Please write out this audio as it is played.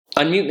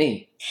Unmute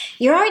me.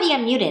 You're already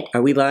unmuted.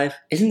 Are we live?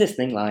 Isn't this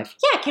thing live?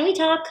 Yeah, can we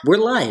talk? We're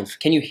live.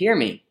 Can you hear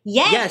me?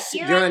 Yes,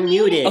 You're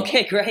unmuted.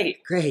 Okay,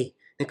 great. Great.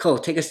 Nicole,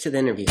 take us to the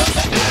interview.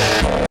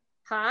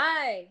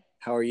 Hi,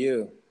 How are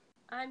you?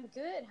 I'm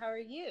good. How are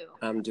you?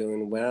 I'm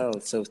doing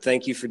well. So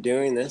thank you for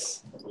doing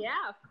this. Yeah,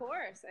 of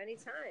course.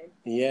 Anytime.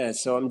 Yeah,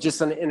 so I'm just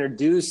going to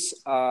introduce,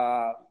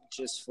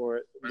 just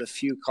for the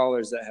few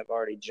callers that have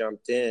already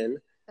jumped in,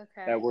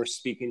 Okay. that we're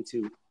speaking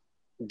to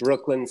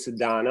Brooklyn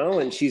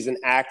Sedano, and she's an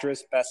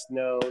actress best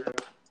known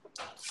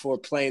for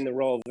playing the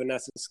role of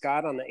Vanessa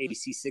Scott on the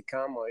ABC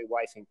sitcom My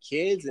Wife and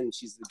Kids, and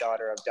she's the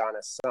daughter of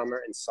Donna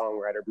Summer and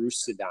songwriter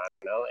Bruce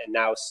Sedano, and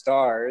now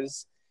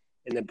stars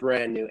in the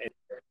brand new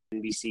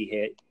NBC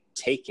hit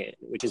Taken,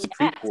 which is a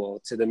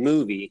prequel to the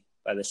movie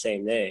by the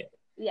same name.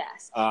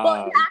 Yes.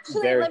 Well,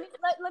 actually, very-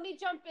 let me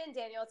jump in,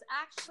 Daniel. It's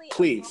actually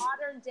Please. a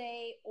modern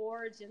day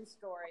origin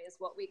story is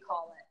what we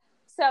call it.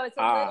 So it's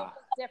a little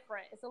bit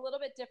different. It's a little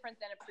bit different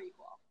than a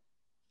prequel.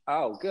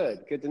 Oh,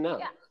 good. Good to know.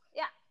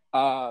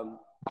 Yeah.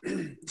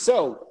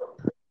 So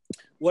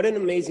what an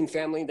amazing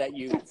family that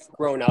you've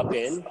grown up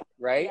in,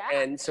 right?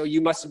 Yeah. And so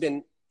you must have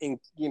been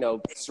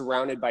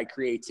surrounded by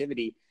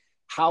creativity.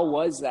 How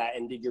was that?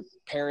 And did your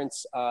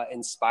parents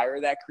inspire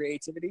that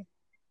creativity?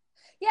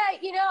 Yeah,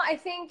 I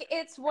think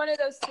it's one of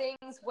those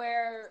things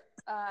where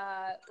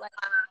like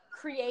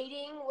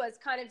creating was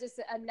kind of just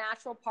a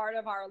natural part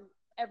of our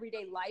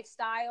everyday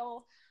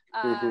lifestyle.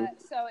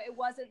 So it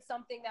wasn't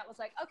something that was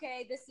like,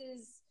 okay, this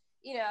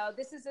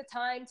is a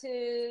time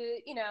to,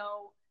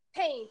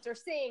 paint or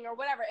sing or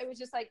whatever. It was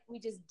just like, we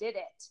just did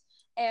it.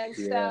 And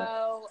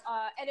so,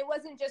 and it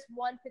wasn't just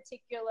one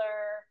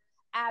particular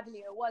avenue.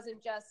 It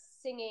wasn't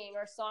just singing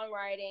or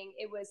songwriting.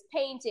 It was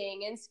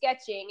painting and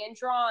sketching and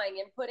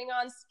drawing and putting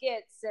on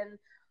skits and,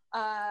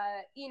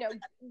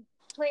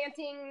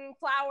 planting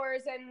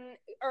flowers and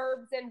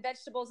herbs and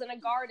vegetables in a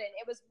garden.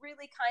 It was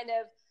really kind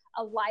of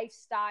a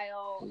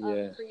lifestyle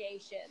of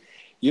creation.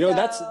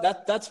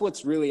 That's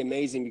what's really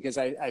amazing, because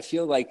I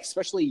feel like,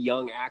 especially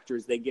young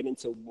actors, they get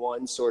into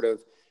one sort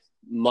of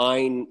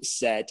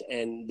mindset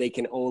and they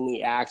can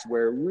only act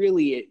where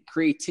really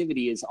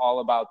creativity is all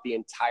about the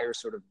entire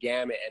sort of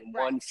gamut, and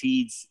one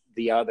feeds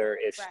the other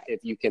if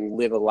you can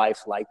live a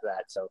life like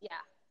that. So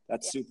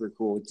that's super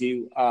cool.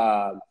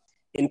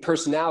 In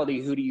personality,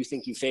 who do you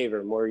think you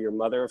favor more, your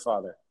mother or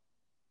father?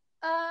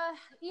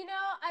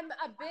 I'm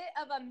a bit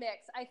of a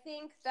mix. I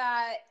think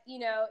that,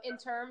 in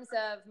terms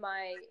of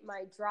my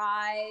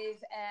drive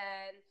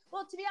and,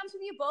 well, to be honest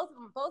with you, both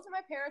of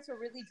my parents were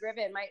really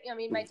driven. My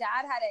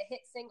dad had a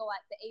hit single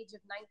at the age of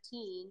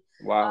 19.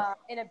 Wow.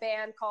 In a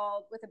band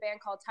called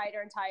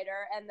Tighter and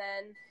Tighter. And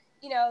then,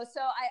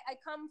 so I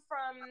come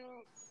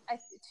from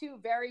two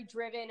very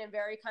driven and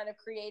very kind of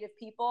creative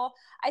people.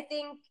 I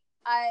think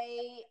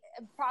I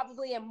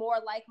probably am more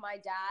like my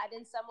dad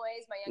in some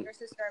ways. My younger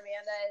sister,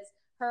 Amanda,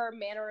 her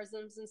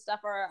mannerisms and stuff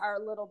are a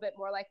little bit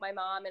more like my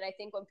mom. And I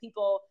think when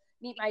people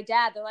meet my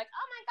dad, they're like,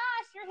 oh my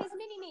gosh, you're his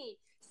mini-me.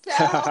 So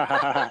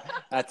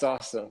that's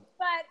awesome.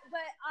 But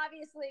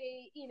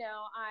obviously,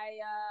 I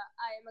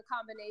am a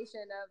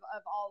combination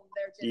of all of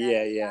their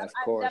genetics. Yeah, of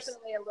course. I'm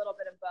definitely a little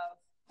bit of both.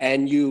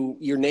 And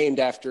you're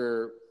named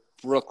after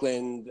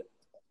Brooklyn,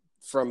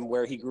 from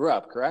where he grew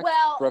up, correct?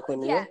 Well, Brooklyn,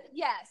 New York?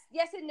 Yes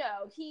and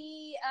no.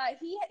 He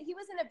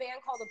was in a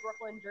band called the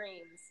Brooklyn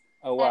Dreams.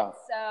 Oh, wow. And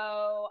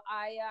so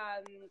I,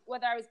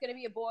 whether I was going to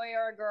be a boy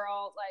or a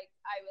girl, like,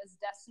 I was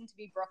destined to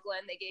be Brooklyn.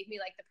 They gave me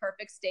like the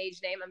perfect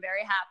stage name. I'm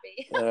very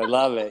happy. I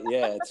love it.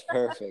 Yeah, it's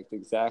perfect.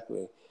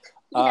 Exactly.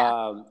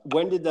 Yeah.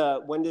 When did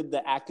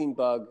the acting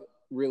bug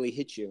really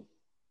hit you?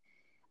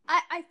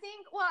 I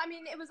think, well,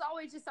 it was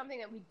always just something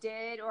that we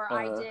did, or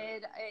I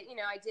did.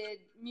 I did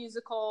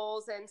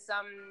musicals and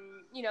some,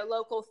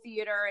 local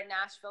theater in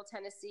Nashville,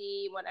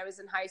 Tennessee when I was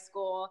in high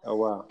school. Oh,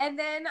 wow. And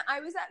then I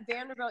was at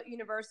Vanderbilt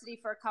University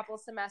for a couple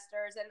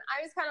semesters, and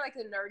I was kind of like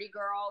the nerdy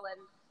girl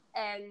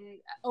and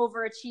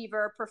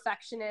overachiever,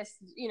 perfectionist,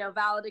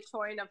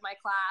 valedictorian of my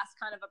class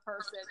kind of a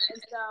person.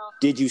 And so,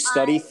 did you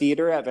study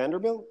theater at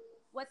Vanderbilt?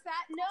 What's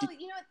that? No, they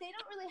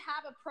don't really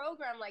have a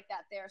program like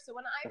that there. So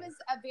when I was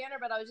at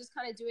Vanderbilt, I was just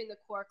kind of doing the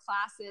core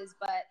classes,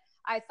 but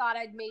I thought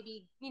I'd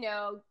maybe,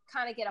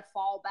 kind of get a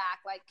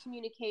fallback, like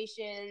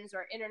communications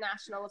or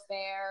international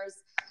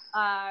affairs.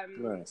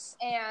 Nice.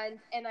 And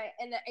I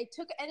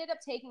ended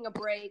up taking a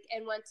break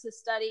and went to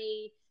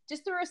study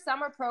just through a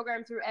summer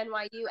program through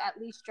NYU at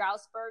Lee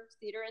Strasberg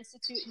Theater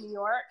Institute in New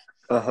York.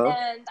 And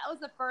that was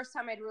the first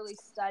time I'd really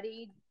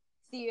studied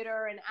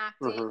theater and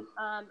acting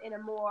in a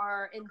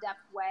more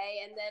in-depth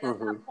way. And then at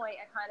that point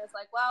I kind of was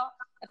like, well,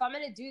 if I'm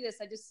going to do this,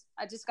 I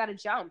just got to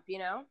jump,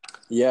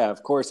 Yeah,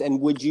 of course. And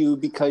would you,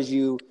 because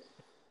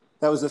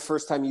that was the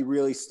first time you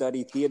really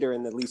studied theater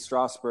in the Lee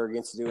Strasberg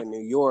Institute in New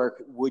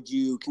York, would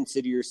you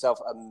consider yourself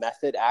a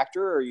method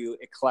actor, or are you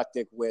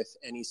eclectic with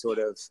any sort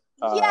of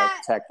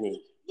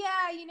technique? Yeah,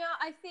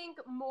 I think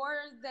more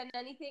than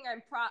anything,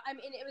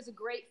 it was a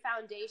great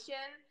foundation.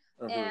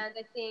 And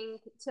I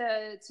think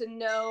to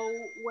know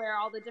where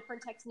all the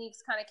different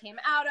techniques kind of came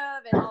out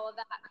of and all of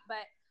that.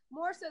 But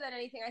more so than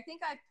anything, I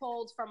think I've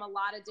pulled from a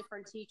lot of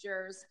different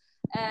teachers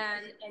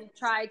and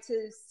tried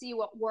to see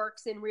what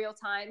works in real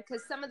time,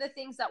 because some of the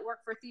things that work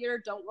for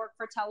theater don't work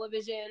for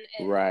television,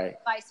 and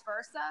vice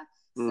versa.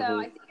 So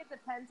I think it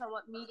depends on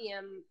what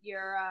medium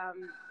you're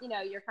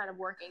kind of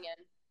working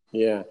in.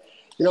 Yeah.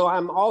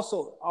 I'm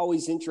also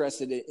always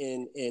interested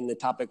in the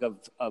topic of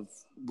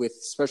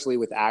especially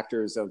with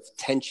actors, of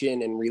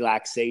tension and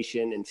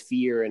relaxation and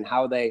fear, and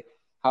how they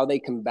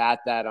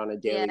combat that on a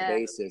daily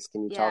basis.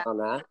 Can you talk on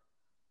that?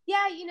 Yeah.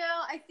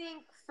 I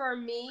think for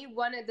me,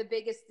 one of the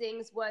biggest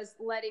things was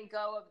letting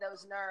go of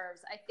those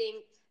nerves. I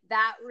think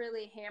that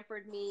really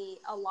hampered me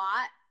a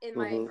lot in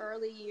my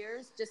early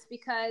years, just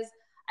because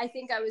I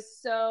think I was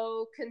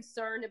so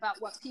concerned about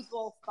what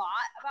people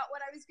thought about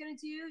what I was going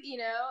to do,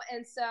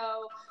 and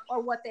so,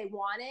 or what they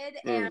wanted.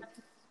 And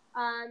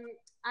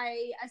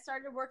I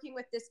started working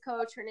with this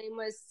coach. Her name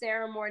was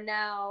Sarah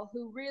Mornell,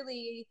 who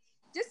really,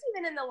 just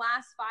even in the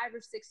last 5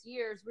 or 6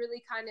 years,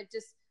 really kind of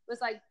just was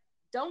like,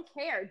 don't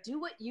care, do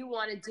what you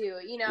want to do.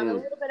 I'm a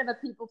little bit of a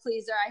people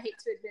pleaser. I hate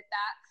to admit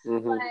that.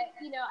 But,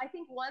 I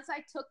think once I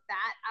took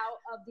that out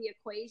of the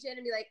equation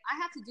and be like, I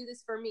have to do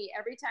this for me.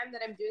 Every time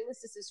that I'm doing this,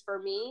 this is for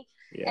me.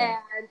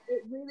 Yeah. And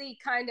it really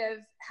kind of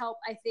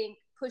helped, I think,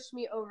 push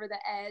me over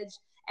the edge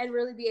and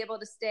really be able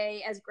to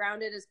stay as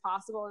grounded as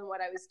possible in what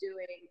I was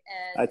doing.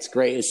 And that's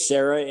great. Is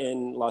Sarah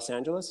in Los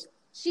Angeles?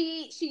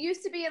 She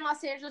used to be in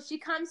Los Angeles. She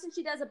comes and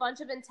she does a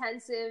bunch of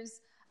intensives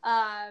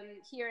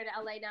here in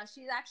LA now.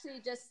 She's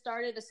actually just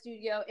started a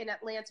studio in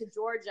Atlanta,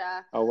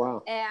 Georgia. Oh,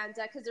 wow. And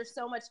because there's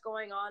so much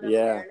going on over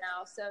there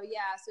now. So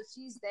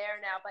she's there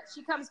now, but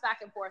she comes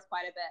back and forth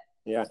quite a bit.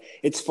 Yeah.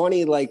 It's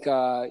funny, like,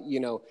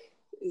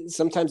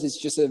 sometimes it's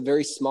just a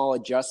very small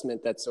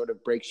adjustment that sort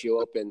of breaks you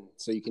open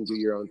so you can do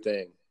your own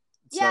thing.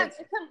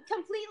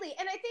 Completely.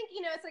 And I think,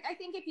 it's like, I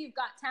think if you've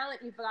got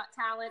talent,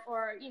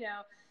 or,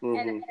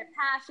 and a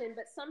passion,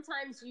 but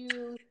sometimes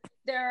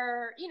there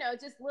are,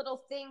 just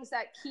little things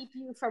that keep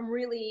you from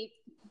really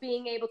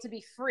being able to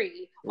be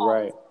free.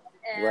 Right.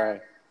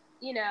 And,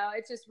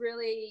 it's just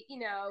really,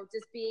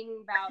 just being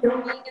in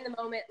the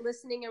moment,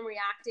 listening and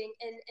reacting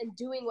and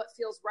doing what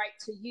feels right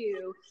to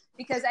you,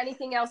 because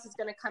anything else is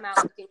going to come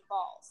out looking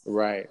false.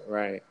 Right.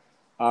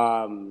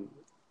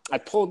 I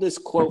pulled this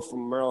quote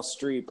from Meryl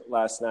Streep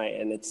last night,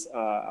 and it's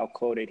I'll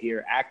quote it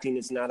here. Acting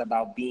is not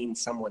about being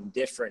someone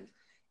different.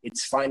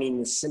 It's finding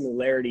the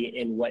similarity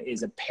in what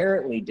is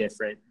apparently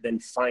different, than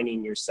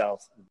finding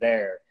yourself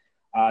there.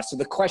 So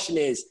the question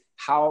is,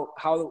 how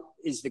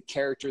is the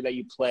character that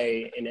you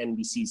play in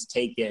NBC's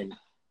Taken,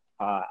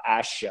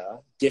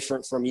 Asha,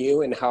 different from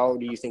you, and how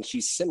do you think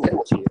she's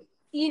similar to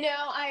you?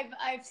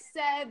 I've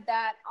said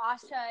that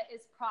Asha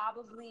is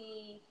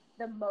probably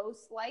the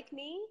most like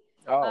me.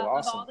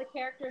 Awesome. Of all the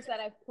characters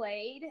that I've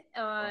played.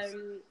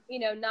 Awesome.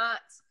 We're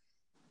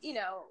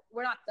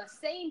not the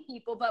same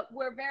people, but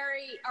our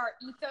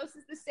ethos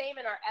is the same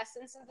and our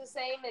essence is the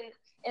same. And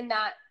in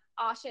that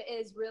Asha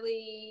is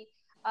really,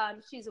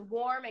 she's a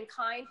warm and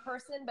kind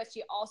person, but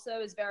she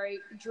also is very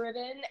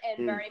driven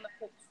and very much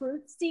a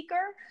truth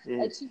seeker.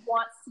 And she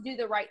wants to do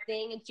the right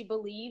thing, and she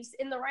believes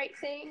in the right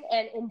thing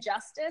and in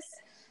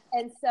justice.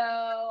 And so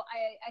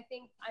I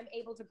think I'm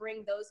able to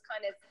bring those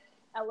kind of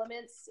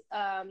elements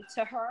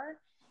to her.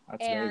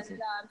 That's amazing.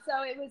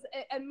 So it was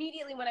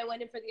immediately when I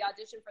went in for the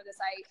audition for this,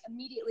 I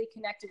immediately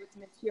connected with the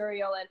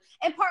material,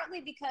 and partly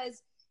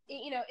because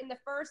in the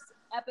first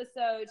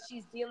episode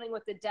she's dealing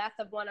with the death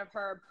of one of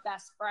her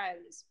best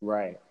friends,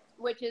 right,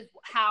 which is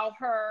how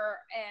her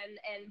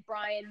and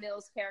Brian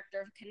Mills'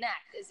 character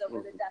connect, is over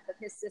the death of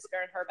his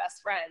sister and her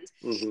best friend.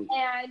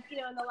 And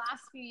in the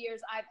last few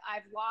years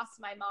I've lost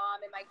my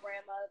mom and my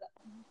grandma and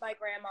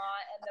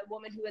the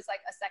woman who was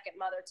like a second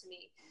mother to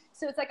me.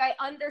 So it's like I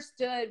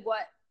understood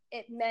what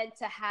it meant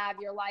to have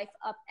your life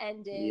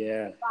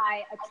upended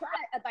by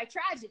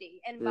tragedy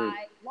and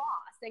by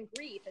loss and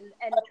grief, and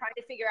trying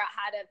to figure out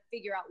how to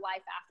figure out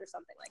life after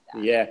something like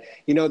that. Yeah.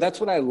 That's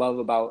what I love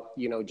about,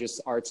 just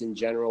arts in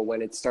general,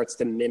 when it starts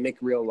to mimic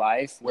real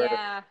life,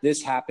 where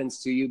this happens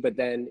to you, but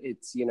then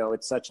it's,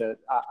 it's such a,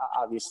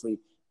 obviously,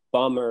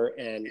 bummer.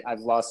 And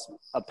I've lost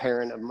a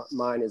parent of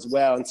mine as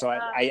well. And so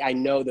I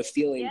know the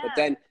feeling,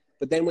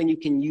 but then when you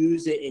can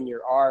use it in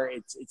your art,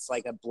 it's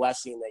like a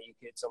blessing that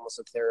it's almost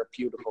a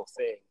therapeutical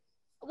thing.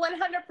 100%,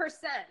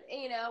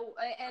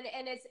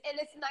 and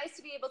it's nice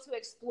to be able to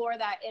explore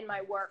that in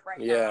my work right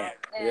now.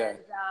 And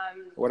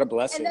what a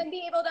blessing. And then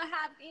be able to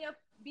have,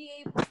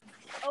 be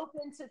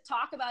open to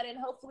talk about it and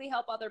hopefully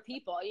help other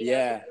people. So really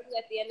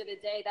at the end of the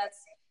day,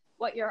 that's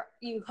what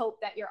you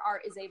hope that your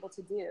art is able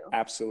to do.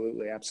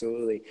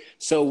 Absolutely.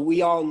 So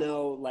we all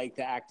know, like,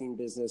 the acting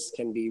business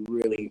can be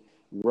really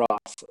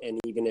rough, and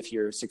even if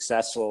you're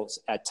successful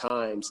at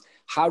times,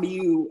 how do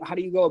you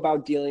go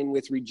about dealing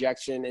with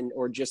rejection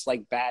or just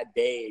like bad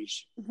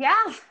days?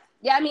 I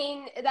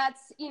mean,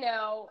 that's,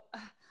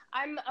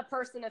 I'm a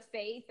person of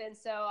faith, and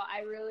so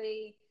I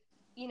really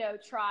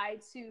try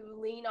to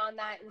lean on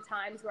that in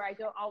times where I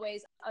don't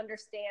always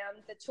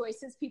understand the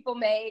choices people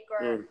make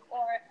or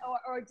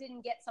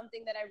didn't get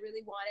something that I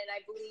really wanted.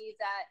 I believe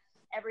that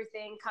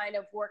everything kind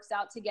of works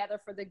out together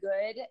for the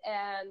good.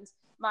 And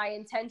my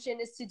intention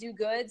is to do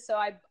good. So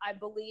I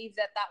believe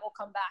that will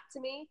come back to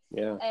me.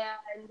 Yeah.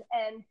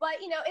 But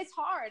it's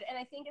hard. And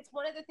I think it's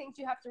one of the things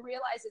you have to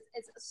realize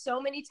is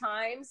so many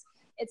times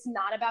it's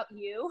not about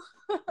you.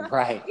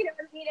 Right. You know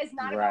what I mean? It's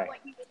not about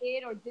what you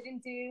did or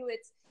didn't do.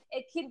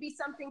 It can be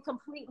something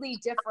completely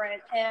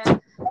different.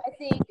 And I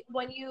think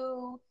when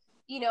you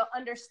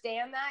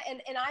understand that, and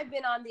I've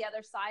been on the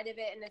other side of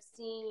it and have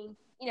seen,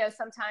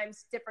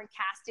 sometimes different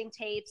casting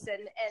tapes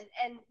and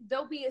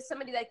there'll be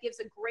somebody that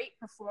gives a great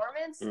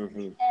performance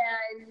and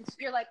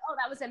you're like, oh,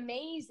 that was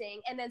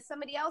amazing. And then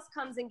somebody else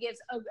comes and gives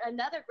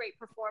another great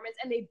performance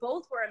and they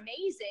both were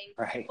amazing.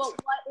 Right.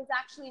 But what is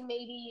actually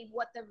maybe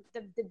what the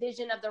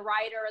vision of the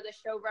writer or the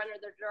showrunner,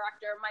 the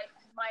director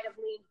might have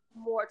leaned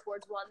more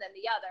towards one than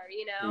the other,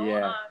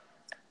 Yeah.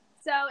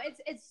 So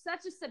it's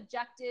such a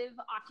subjective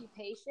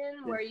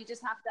occupation where you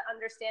just have to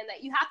understand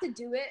that you have to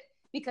do it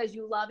because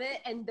you love it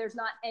and there's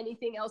not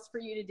anything else for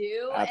you to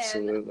do.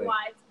 Absolutely. And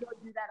why go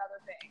do that other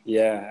thing?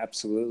 Yeah,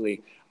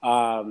 absolutely.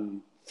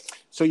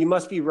 So you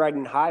must be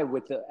riding high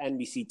with the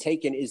NBC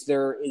Taken. Is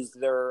there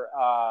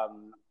a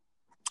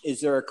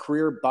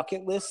career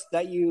bucket list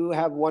that you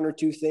have, one or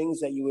two things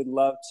that you would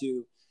love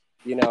to,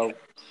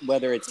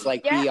 whether it's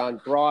like be on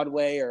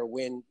Broadway or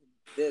win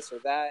this or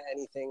that,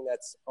 anything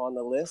that's on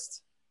the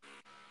list?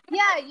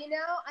 Yeah,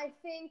 I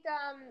think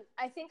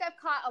I've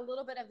caught a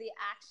little bit of the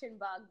action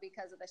bug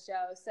because of the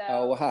show.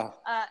 So wow.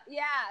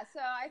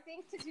 So I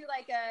think to do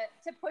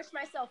to push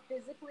myself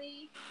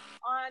physically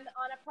on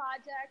a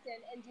project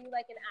and do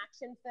like an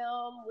action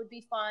film would be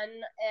fun.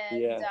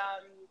 And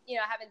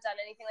I haven't done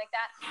anything like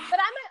that.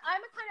 But I'm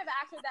a kind of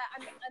actor that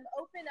I'm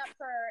open up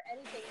for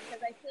anything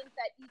because I think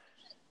that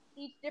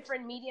each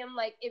different medium,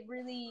 like it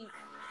really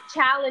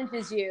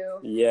challenges you.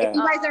 Yeah. If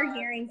you guys are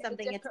hearing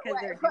something, it's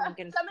because they're doing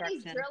construction.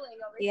 Somebody's drilling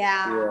over here.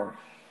 Yeah.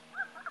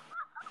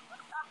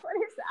 What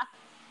is that?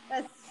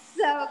 That's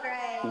so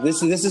great.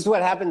 This is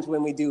what happens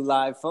when we do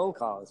live phone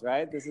calls,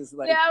 right? This is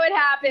like it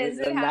happens.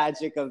 The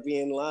magic of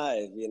being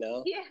live, Yeah,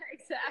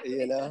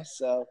 exactly.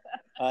 So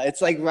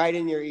it's like right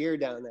in your ear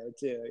down there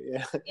too.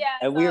 Yeah. Yeah.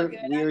 And we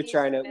were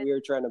trying to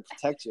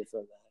protect you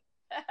from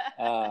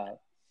that.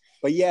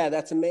 But yeah,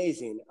 that's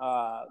amazing.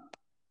 So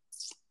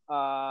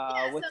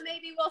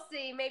maybe we'll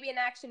see. Maybe an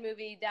action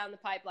movie down the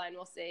pipeline.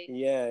 We'll see.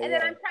 Yeah. And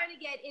then I'm trying to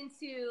get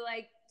into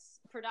like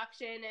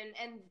production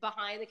and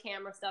behind the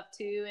camera stuff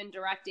too, and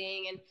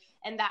directing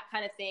and that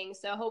kind of thing.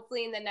 So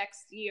hopefully in the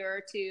next year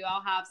or two,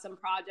 I'll have some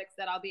projects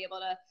that I'll be able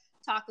to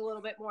talk a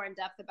little bit more in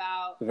depth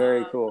about.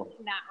 Very cool.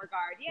 In that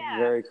regard. Yeah.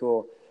 Very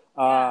cool.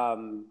 Yeah.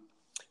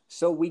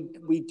 So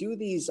we do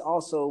these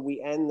also,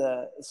 we end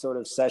the sort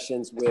of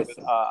sessions with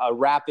a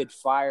rapid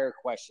fire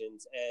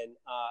questions. And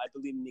I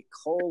believe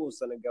Nicole was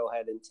going to go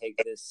ahead and take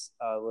this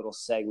little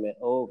segment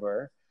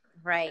over.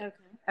 Right.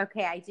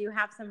 Okay. I do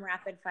have some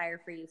rapid fire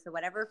for you. So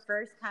whatever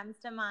first comes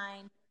to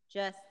mind,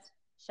 just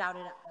shout it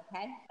out.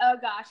 Okay. Oh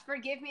gosh.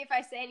 Forgive me if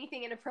I say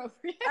anything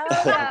inappropriate. Oh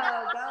no. Go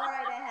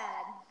right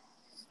ahead.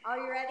 Are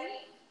you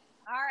ready?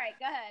 All right.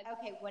 Go ahead.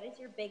 Okay. What is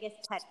your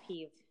biggest pet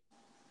peeve?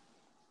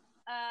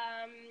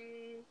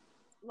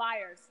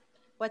 Liars.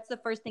 What's the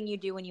first thing you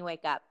do when you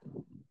wake up?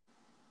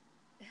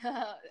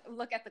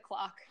 Look at the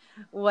clock.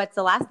 What's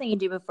the last thing you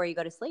do before you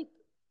go to sleep?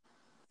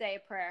 Say a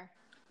prayer.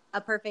 A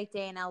perfect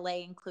day in LA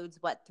includes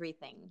what 3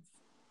 things?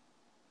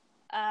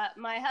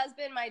 My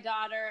husband, my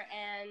daughter,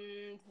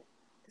 and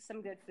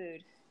some good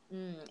food.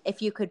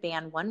 If you could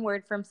ban one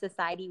word from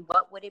society,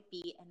 what would it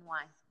be and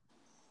why?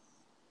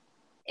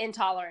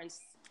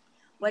 Intolerance.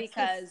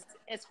 Because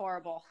it's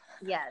horrible.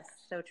 Yes,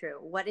 so true.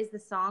 What is the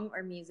song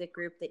or music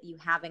group that you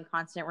have in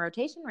constant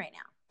rotation right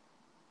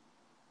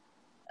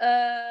now?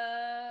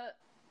 I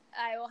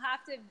will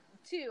have to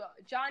two.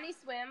 Johnny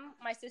Swim,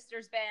 my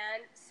sister's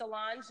band,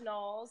 Solange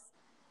Knowles,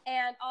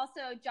 and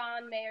also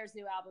John Mayer's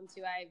new album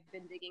too. I've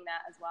been digging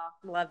that as well.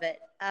 Love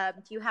it.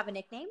 Do you have a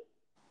nickname?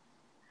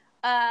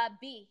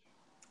 B.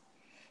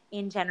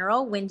 In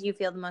general, when do you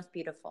feel the most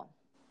beautiful?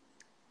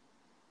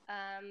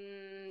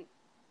 After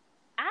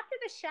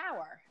the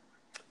shower.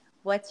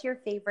 What's your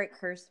favorite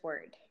curse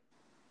word?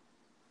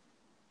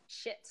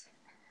 Shit.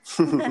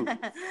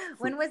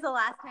 When was the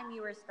last time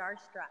you were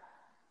starstruck?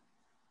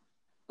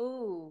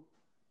 Ooh.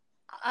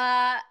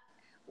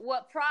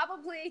 Well,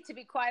 probably, to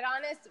be quite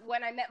honest,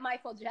 when I met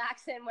Michael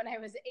Jackson when I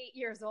was 8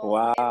 years old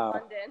Wow. in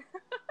London.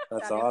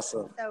 That's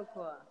awesome. So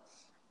cool.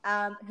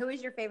 Who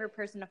is your favorite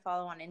person to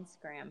follow on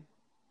Instagram?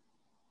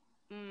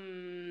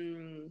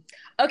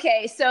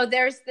 Okay, so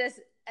there's this.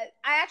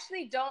 I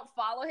actually don't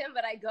follow him,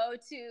 but I go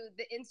to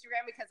the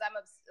Instagram because I'm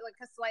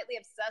slightly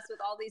obsessed with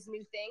all these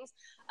new things.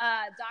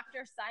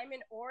 Dr.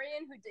 Simon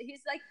Orion,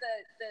 he's like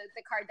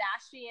the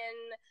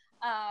Kardashian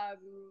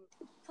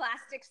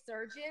plastic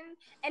surgeon,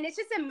 and it's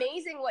just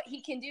amazing what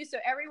he can do. So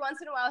every once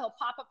in a while he'll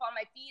pop up on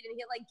my feed and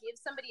he'll like give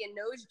somebody a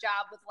nose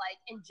job with like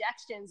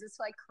injections. It's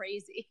like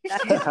crazy.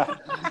 That's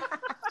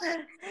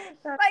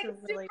like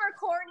really super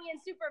corny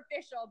and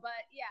superficial,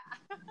 but yeah.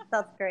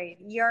 That's great.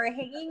 You're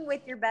hanging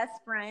with your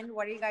best friend.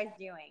 What are you guys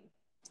doing?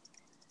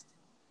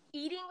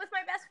 Eating with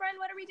my best friend.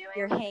 What are we doing?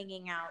 You're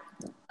hanging out.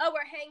 Oh,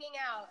 we're hanging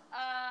out.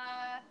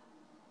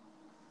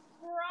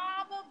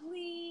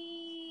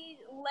 Probably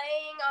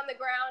laying on the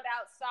ground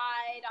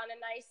outside on a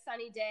nice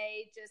sunny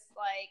day, just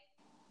like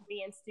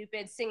being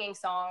stupid, singing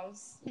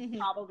songs.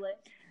 Probably.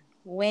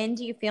 When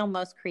do you feel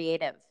most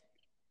creative?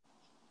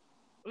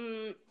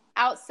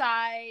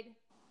 Outside,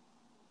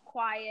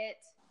 quiet,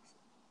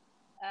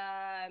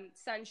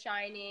 sun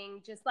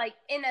shining, just like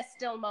in a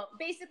still moment.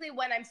 Basically,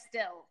 when I'm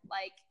still,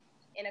 like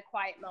in a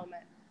quiet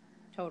moment.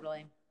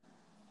 Totally.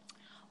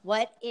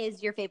 What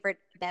is your favorite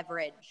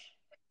beverage?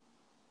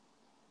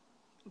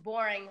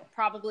 Boring.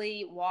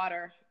 Probably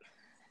water.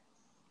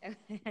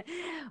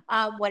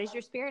 What is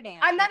your spirit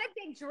animal? I'm not a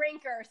big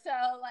drinker, so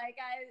like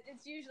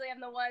it's usually I'm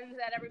the ones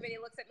that everybody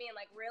looks at me and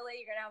like, really,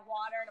 you're gonna have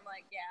water? And I'm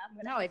like,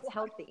 yeah. No, it's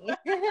healthy.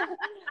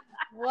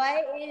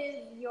 What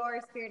is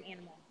your spirit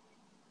animal?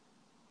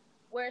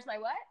 Where's my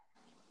what?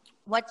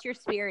 What's your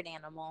spirit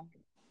animal?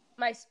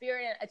 My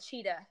spirit, a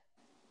cheetah.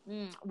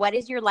 What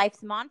is your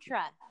life's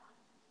mantra?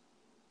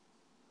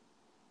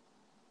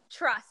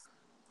 Trust.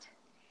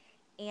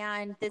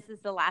 And this is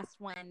the last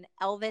one.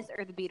 Elvis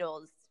or the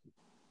Beatles?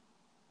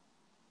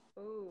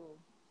 Ooh.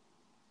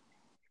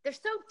 They're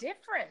so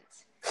different.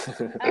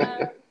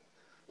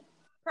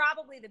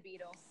 Probably the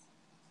Beatles.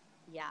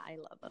 Yeah, I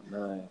love them.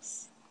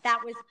 Nice. That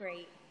was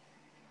great.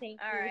 Thank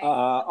you. All right.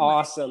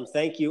 Awesome.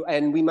 Thank you.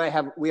 And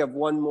we have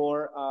one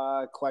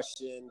more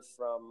question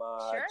from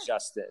Sure.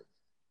 Justin.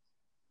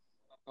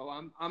 Oh,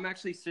 I'm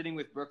actually sitting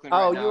with Brooklyn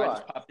right now. You I are?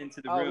 just popped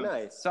into the room.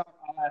 Nice. So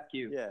I'll ask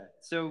you. Yeah.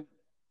 So,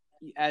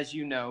 as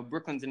you know,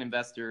 Brooklyn's an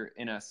investor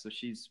in us, so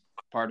she's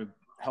part of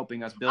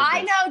helping us build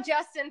I this. know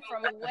Justin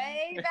from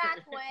way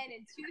back when in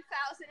 2003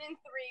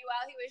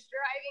 while he was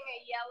driving a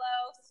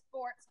yellow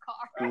sports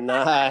car.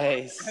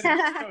 Nice.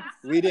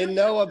 We didn't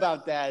know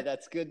about that.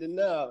 That's good to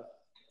know.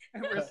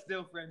 And we're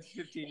still friends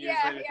 15 years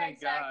later. Yeah,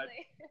 Thank God.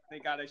 exactly.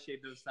 Thank God I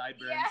shaved those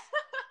sideburns. Yeah.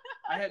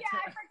 I had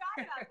I forgot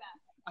about that.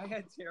 I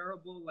had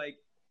terrible, like,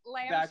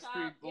 Lamb Backstreet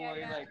chop, Boy,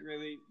 yeah. like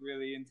really,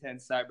 really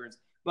intense sideburns.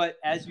 But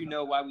as you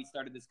know, why we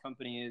started this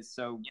company is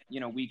so,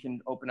 we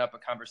can open up a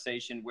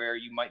conversation where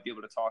you might be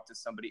able to talk to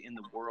somebody in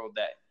the world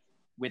that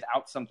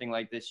without something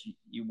like this,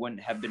 you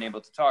wouldn't have been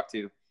able to talk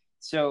to.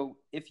 So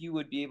if you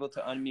would be able to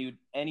unmute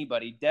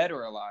anybody, dead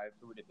or alive,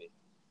 who would it be?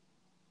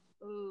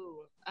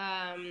 Ooh.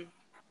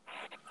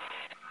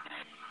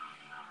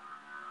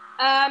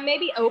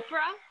 Maybe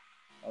Oprah.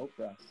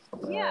 Oprah.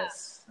 Yeah.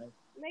 Nice.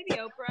 Maybe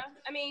Oprah.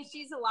 I mean,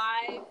 she's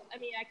alive. I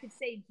mean, I could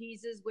say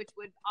Jesus, which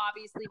would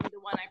obviously be the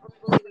one I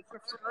probably would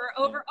prefer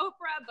over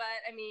Oprah, but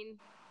I mean,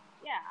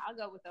 yeah, I'll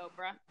go with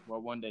Oprah.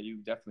 Well, one day you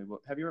definitely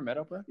will. Have you ever met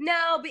Oprah?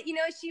 No, but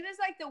she was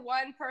like the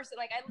one person,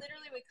 like I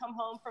literally would come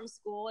home from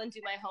school and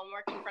do my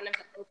homework in front of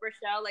the Oprah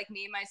show. Like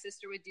me and my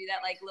sister would do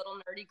that like little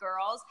nerdy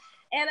girls.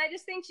 And I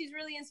just think she's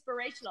really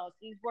inspirational.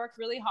 She's worked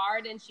really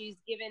hard and she's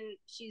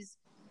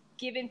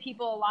given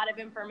people a lot of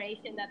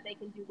information that they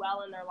can do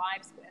well in their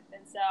lives with.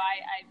 And so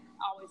I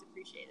always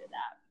appreciated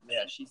that.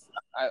 Yeah,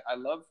 I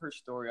love her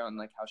story on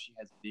like how she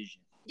has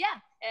vision. Yeah.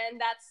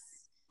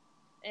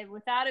 And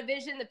without a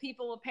vision, the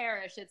people will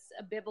perish. It's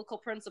a biblical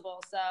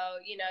principle. So,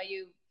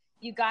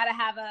 you got to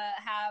have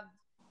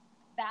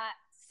that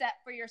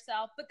set for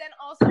yourself, but then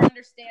also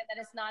understand that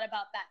it's not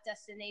about that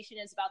destination.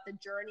 It's about the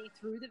journey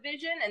through the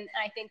vision. And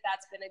I think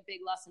that's been a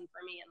big lesson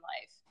for me in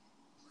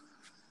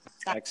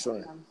life.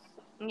 Excellent.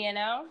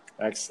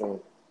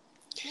 Excellent.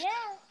 Yeah.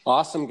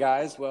 Awesome,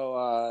 guys.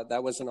 Well,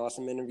 that was an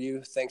awesome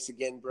interview. Thanks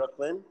again,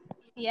 Brooklyn.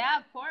 Yeah,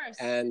 of course.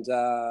 And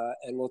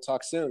we'll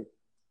talk soon.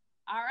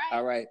 All right.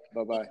 All right.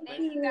 Bye-bye.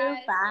 Thank you, guys.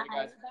 Bye. Bye,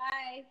 guys.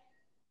 Bye.